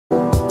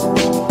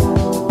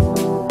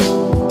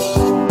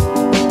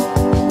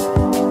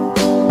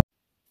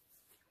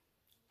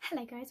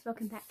guys,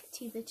 welcome back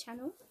to the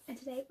channel, and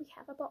today we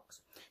have a box.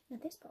 Now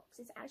this box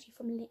is actually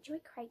from Litjoy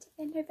Crate,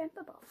 their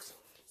November box.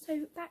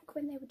 So back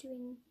when they were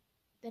doing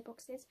their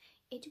boxes,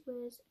 it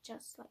was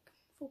just like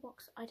full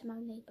box, item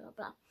only, blah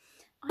blah.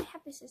 I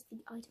have this as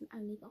the item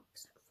only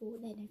box for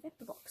their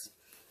November box.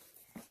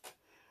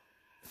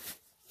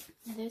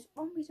 Now there's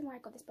one reason why I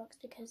got this box,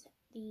 because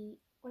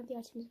one of the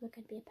items were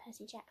going to be a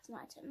Percy Jackson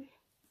item.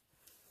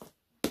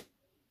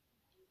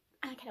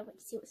 And I cannot wait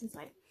to see what's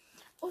inside.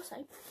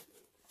 Also,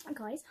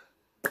 guys,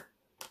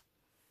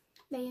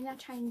 they are now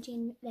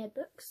changing their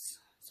books,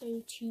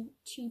 so to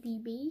be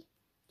read,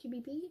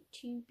 something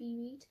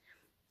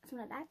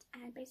like that.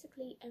 And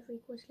basically, every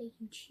quarterly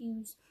you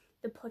choose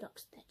the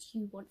products that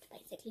you want.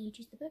 Basically, you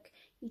choose the book,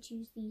 you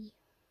choose the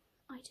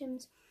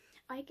items.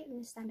 I get in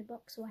the standard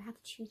box, so I have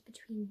to choose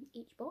between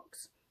each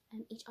box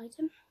and each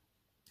item.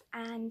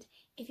 And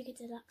if you get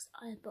the deluxe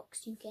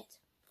box, you get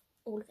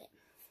all of it.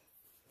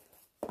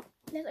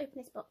 Let's open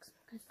this box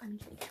because I'm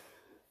intrigued.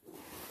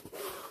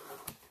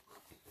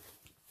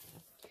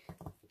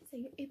 So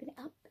you open it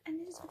up, and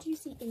this is what you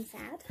see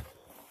inside.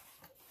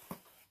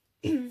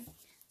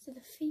 So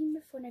the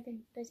theme for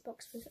November's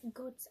box was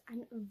Gods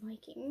and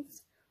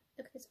Vikings.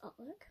 Look at this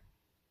artwork.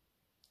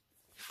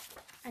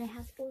 And it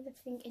has all the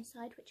thing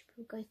inside, which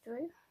we'll go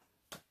through.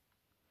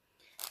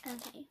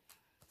 Okay,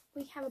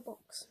 we have a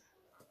box.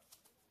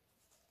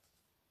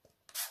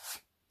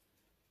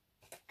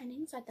 And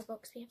inside the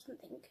box we have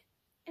something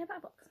in a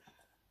back box.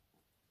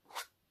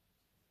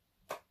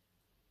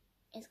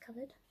 It's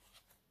covered.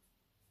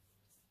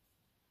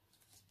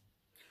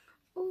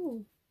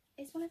 Oh,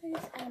 it's one of those,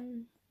 it's a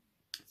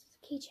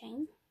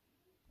keychain.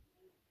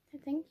 I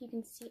think you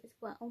can see it as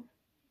well.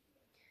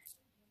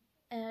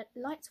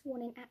 Lights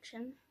warning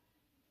action.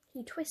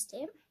 You twist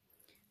it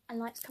and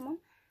lights come on.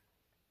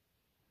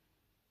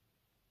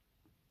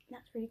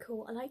 That's really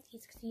cool. I like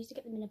these because I used to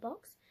get them in a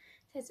box.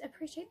 It says,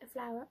 appreciate the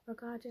flower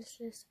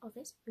regardless of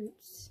its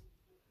roots.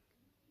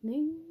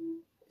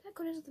 Moon? Is that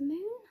goddess of the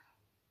moon?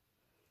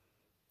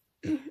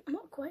 I'm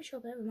not quite sure,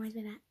 but it reminds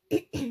me of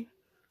that.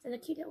 So the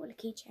cute little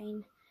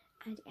keychain,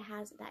 and it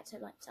has that so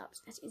it lights up.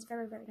 So that is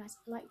very, very nice.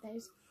 I like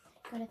those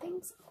kind of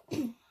things.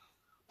 Let's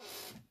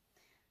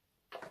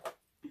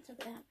look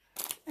at that.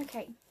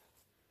 Okay,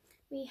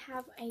 we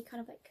have a kind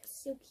of like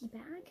silky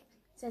bag.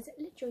 It says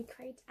Litjoy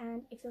Crate,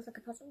 and it feels like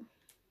a puzzle.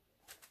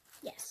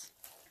 Yes,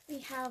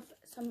 we have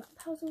some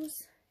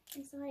puzzles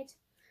inside.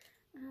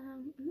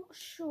 I'm not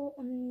sure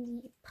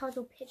on the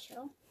puzzle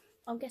picture.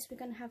 I guess we're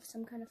going to have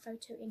some kind of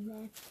photo in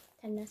there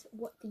telling us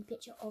what the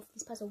picture of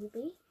this puzzle will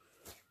be.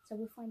 So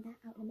we'll find that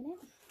out in a minute.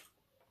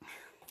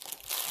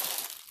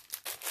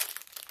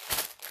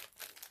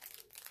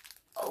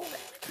 Oh,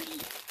 that's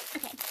pretty.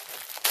 Okay.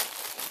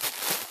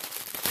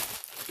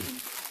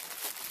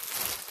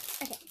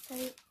 Okay, so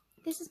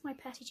this is my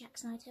Percy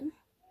Jackson item.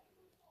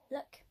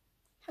 Look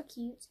how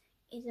cute.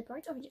 Is a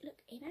bright orange.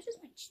 Look, it matches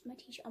my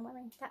t-shirt I'm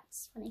wearing.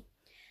 That's funny.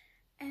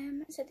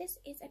 So this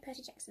is a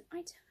Percy Jackson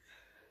item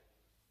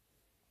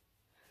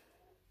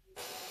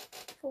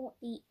for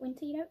the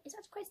winter. You know, it's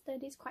actually quite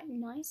sturdy. It's quite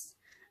nice.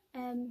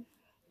 To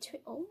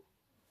it all.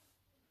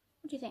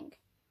 What do you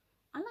think?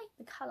 I like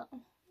the colour.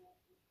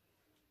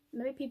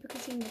 Maybe people can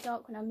see in the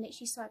dark when I'm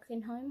literally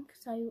cycling home,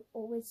 because I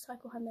always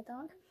cycle home in the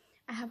dark.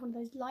 I have one of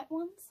those light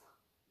ones.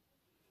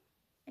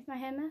 Is my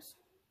hair a mess?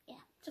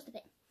 Yeah, just a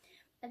bit.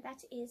 But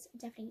that is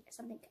definitely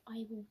something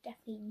I will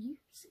definitely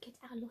use, get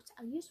a lot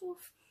of use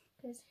of,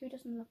 because who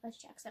doesn't love Percy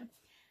Jackson?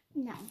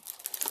 Now,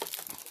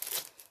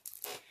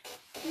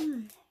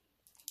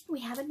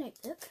 we have a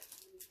notebook.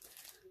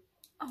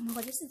 Oh my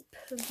god, this is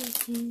pretty.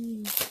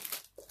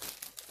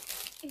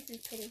 This is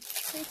pretty.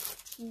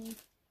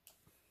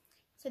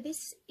 So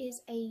this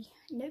is a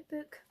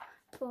notebook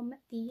from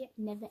the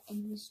Never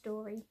Ending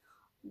Story.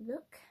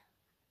 Look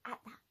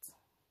at that.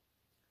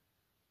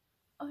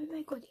 Oh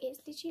my god,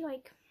 it's literally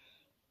like,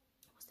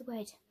 what's the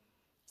word?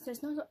 So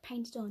it's not like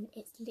painted on,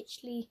 it's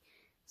literally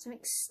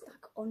something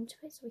stuck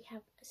onto it. So we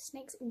have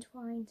snakes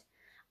entwined.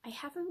 I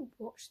haven't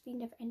watched the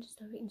Never Ending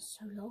Story in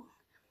so long.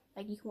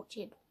 Like, you can watch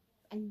it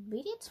and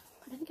read it.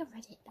 I don't think I've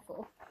read it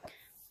before.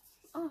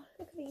 Oh,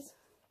 look at these.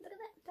 Look at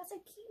that. That's so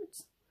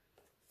cute.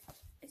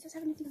 It doesn't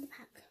have anything on the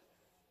back.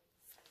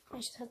 I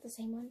just have the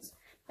same ones.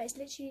 But it's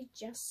literally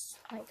just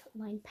like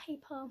lined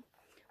paper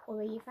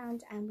already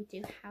found. And we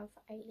do have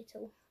a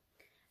little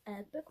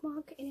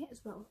bookmark in it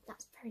as well.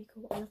 That's very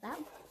cool. I love that.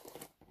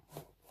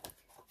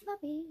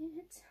 Love it. I don't know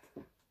where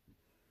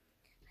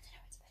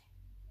to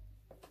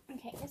put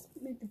it. Okay, let's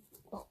move the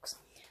box.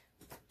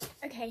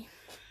 Okay.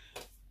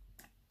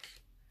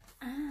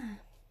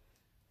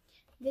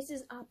 This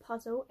is our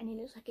puzzle, and it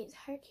looks like it's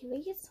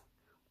Hercules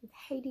with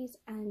Hades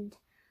and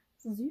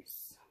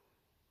Zeus.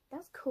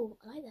 That's cool.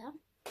 I like that.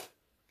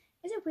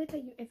 Is it weird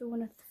that you ever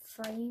want to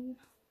frame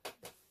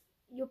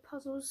your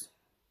puzzles?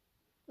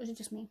 Or is it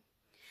just me?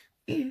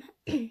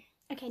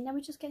 Okay, now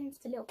we just get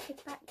into the little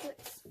kickback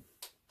books.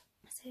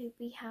 So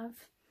we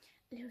have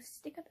a little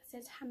sticker that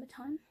says Hammer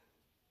Time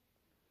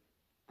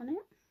on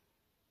it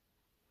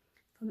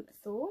from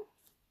Thor.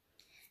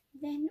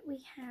 Then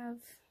we have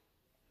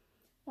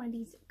one of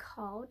these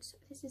cards.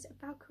 This is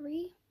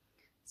Valkyrie,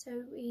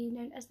 so we're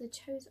known as the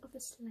Chose of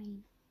the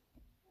Slain.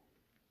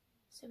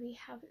 So we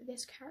have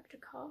this character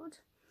card.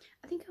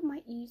 I think I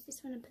might use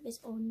this one and put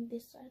this on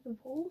this side of the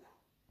wall.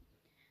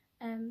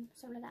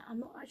 Something like that. I'm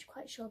not actually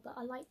quite sure, but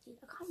I like these.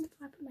 I can't remember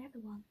where I put my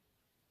other one.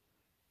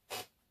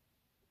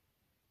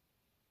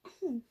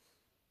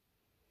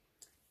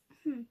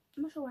 I'm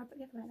not sure where I put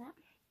the other one like that.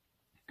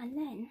 And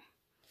then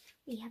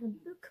we have a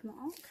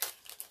bookmark.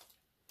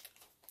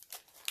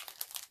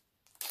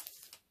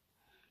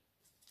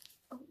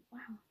 Oh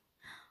wow.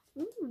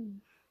 Ooh.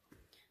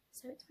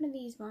 So it's one of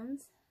these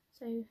ones.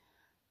 So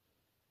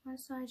one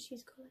side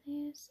she's got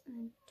this, and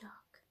then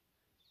dark,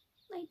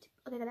 light.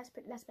 Okay, that's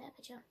a better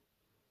picture.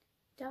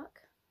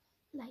 Dark,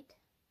 light.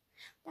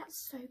 That's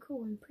so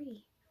cool and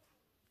pretty.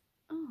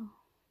 Oh,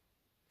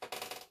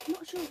 I'm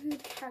not sure who the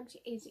character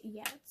is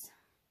yet,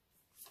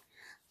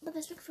 but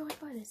let's look for I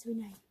buy this so we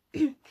know.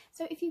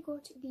 So if you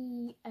got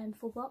the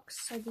full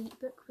box, so the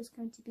book was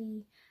going to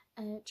be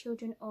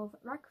Children of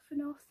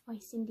Ragnarok by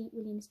Cindy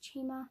Williams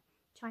Chima.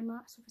 Sorry if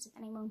I said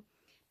that name wrong,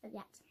 but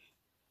that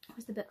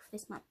was the book for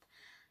this month.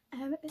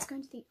 Let's go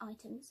into the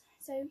items.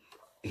 So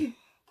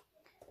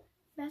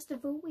first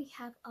of all, we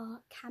have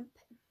our Camp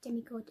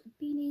Demigod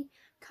Beanie.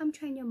 Come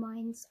train your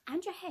minds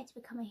and your head to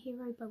become a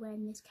hero by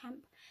wearing this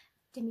Camp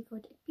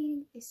Demigod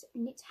Beanie. This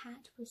knit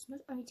hat was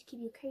not only to keep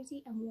you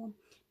cozy and warm,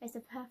 but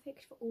it's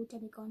perfect for all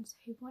demigods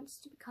who wants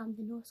to become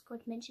the Norse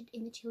god mentioned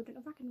in the Children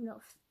of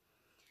Ragnarok.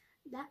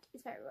 That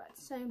is very right.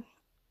 So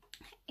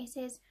it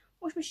says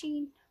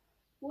machine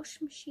wash,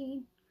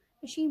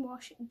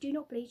 do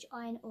not bleach,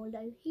 iron or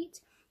low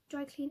heat,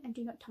 dry clean and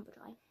do not tumble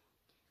dry.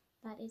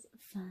 That is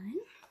fun.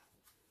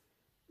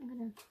 I'm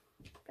gonna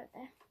put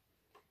there.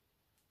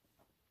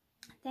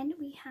 Then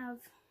we have,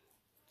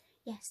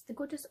 yes, the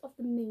goddess of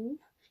the moon,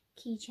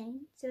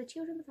 Keychain. So the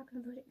Children of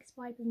Ragnarok are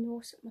inspired with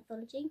Norse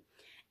mythology,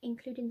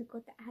 including the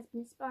god that has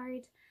been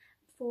inspired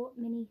for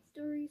many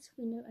stories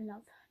we know and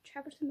love.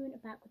 Travel to the moon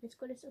about with this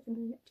goddess of the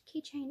moon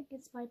Keychain,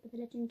 inspired by the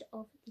legend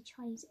of the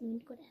Chinese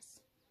moon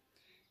goddess.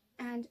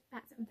 And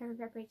that's very,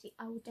 very pretty.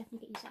 I will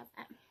definitely get use out of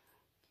that.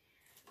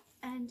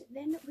 And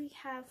then we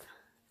have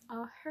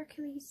our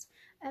Hercules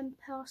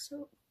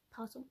puzzle.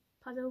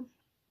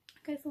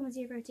 Go from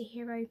 0 to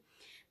hero.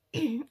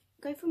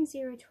 Go from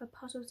 0 to a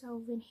puzzle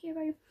solving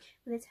hero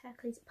with its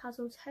Hercules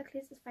puzzles.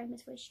 Hercules is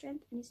famous for his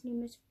strength and his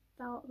numerous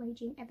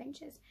far-ranging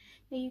adventures.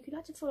 Now you could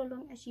like to follow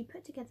along as you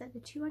put together the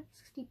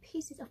 260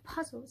 pieces of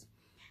puzzles.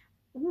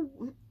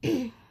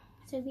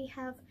 So we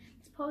have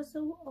this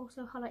puzzle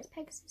also highlights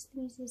Pegasus, the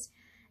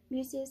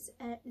Muses,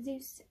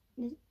 Zeus,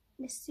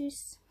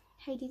 Nessus,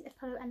 Hades,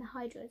 Apollo and the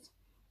Hydras.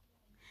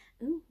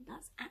 Ooh,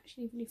 that's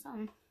actually really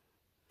fun.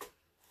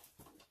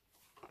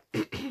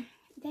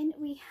 Then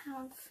we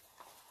have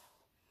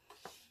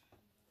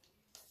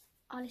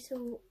our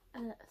little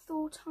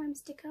Thor time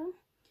sticker.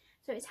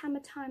 So it's hammer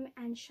time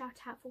and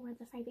shout out for one of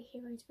the favourite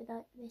heroes with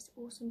this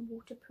awesome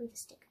waterproof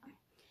sticker.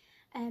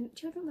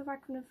 Children of the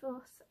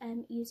Ragnarok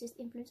uses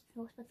the influence of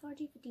Norse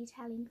mythology for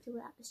detailing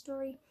throughout the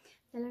story.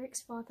 The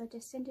lyric's father,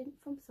 descendant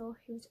from Thor,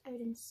 who was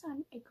Odin's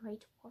son, a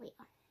great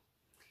warrior.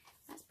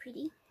 That's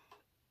pretty.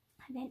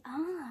 And then,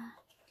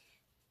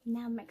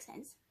 now it makes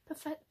sense.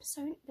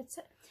 Persephone,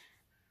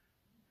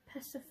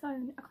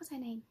 I can't say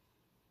her name.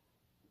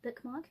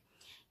 Bookmark.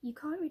 You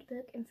can't read a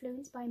book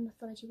influenced by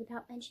mythology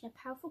without mentioning a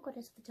powerful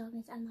goddess of the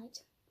darkness and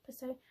light. I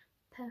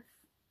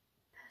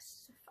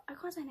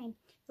can't say her name.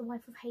 The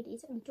wife of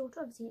Hades and the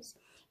daughter of Zeus,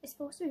 is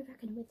forced to be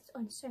reckoned with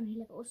on so many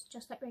levels,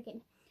 just like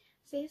Regan.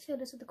 Fierce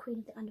fielders of the queen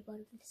of the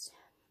underworld of this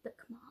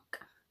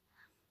bookmark.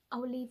 I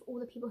will leave all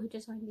the people who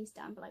designed these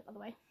down below, by the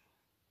way.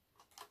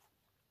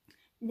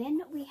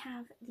 Then we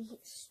have the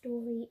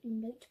story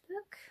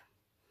notebook.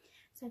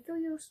 So fill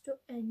your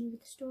new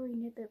story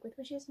notebook with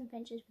wishes and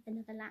adventures with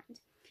another land.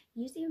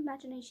 Use the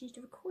imagination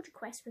to record your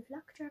quests with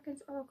luck,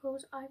 dragons,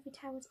 oracles, ivory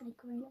towers, and a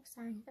grain of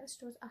sand that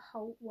restores a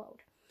whole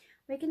world.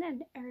 Regan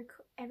and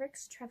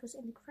Eric's travels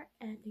in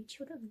the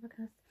Children of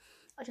Ragnarok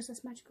are just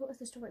as magical as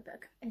the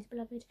storybook and his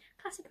beloved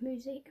classic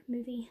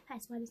movie.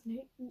 That's why this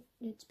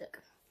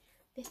notebook.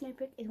 This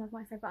notebook is one of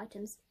my favourite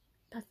items,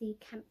 plus the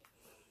Camp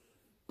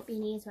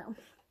Beanie as well.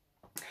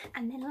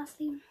 And then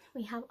lastly,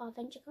 we have our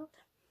adventure card.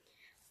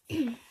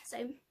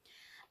 So,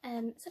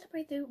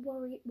 celebrate the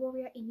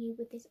warrior in you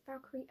with this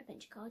Valkyrie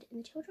adventure card. In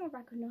the Children of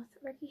Ragnarok,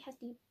 Regi has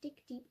to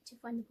dig deep to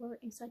find the warrior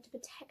inside to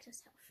protect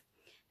herself.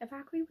 The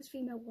Valkyrie was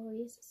female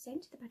warriors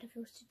sent to the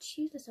battlefield to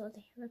choose the soul of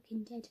the heroic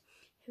dead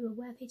who were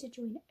worthy to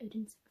join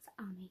Odin's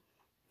army.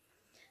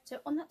 So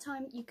on that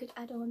time, you could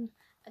add on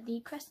the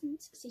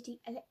Crescent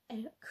City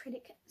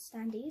acrylic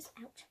standees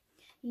out.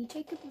 The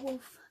Jacob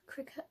Wolf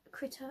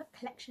Critter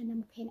Collection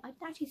number pin. I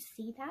didn't actually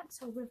see that,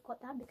 so we've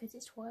got that because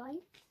it's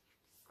Twilight.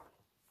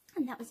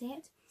 And that was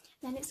it.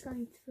 Then it's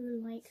going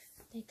through like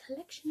the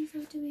collections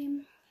they're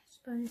doing.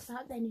 Just bonus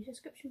that, their new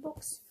subscription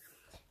box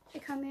to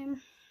come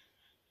in.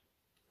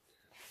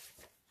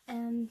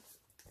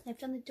 They've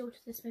done the Daughter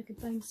of the Smoke and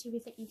Bone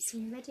series that you've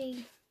seen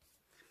already.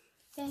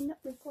 Then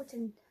we've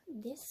gotten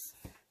this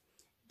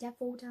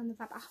Devil Down the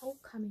Rabbit Hole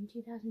coming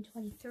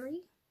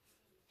 2023,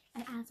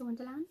 and Alice in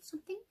Wonderland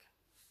something,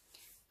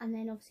 and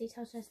then obviously it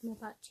tells us more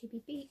about To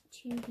Be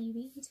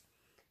Read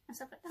and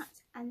stuff like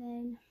that. And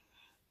then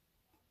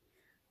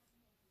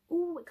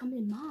oh, it comes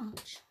in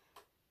March.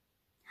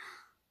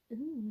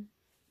 Ooh.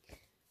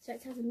 So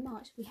it tells in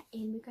March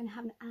we're going to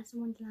have an Alice in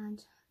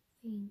Wonderland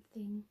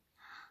thing.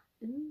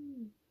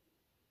 Ooh.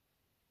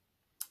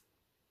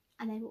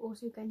 And then we're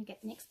also going to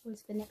get the next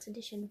spoilers for the next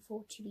edition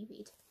for To Be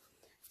Read.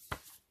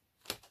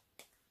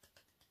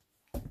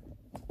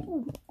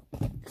 Ooh.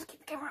 Let's keep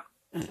the camera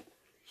up.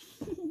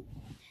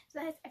 So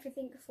that's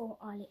everything for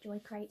our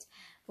Litjoy crate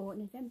for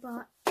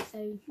November.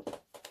 So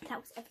that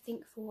was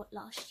everything for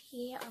last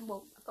year.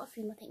 Well, I've got a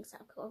few more things that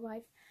have got to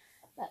arrive,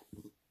 but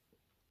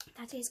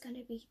that is going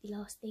to be the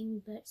last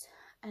thing. But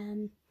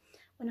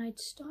when I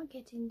start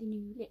getting the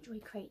new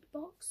Litjoy crate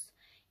box,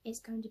 it's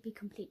going to be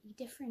completely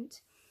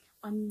different.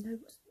 I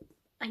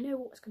know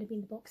what's going to be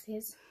in the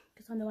boxes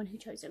because I'm the one who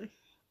chose them.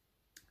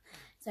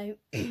 So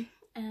I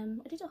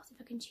did ask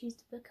if I can choose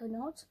the book or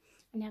not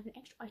and have an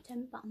extra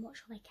item, but I'm not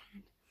sure I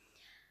can.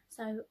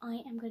 So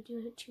I am going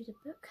to choose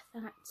a book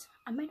that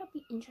I may not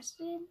be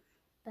interested in,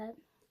 but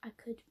I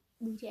could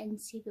read it and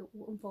see if it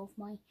will involve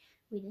my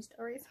reading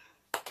stories.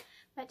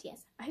 But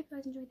yes, I hope you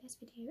guys enjoyed this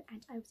video,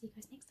 and I will see you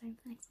guys next time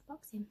for the next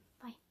unboxing.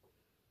 Bye.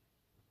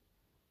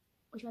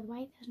 Which, by the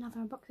way, there's another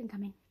unboxing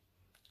coming.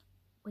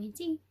 Wait and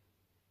see.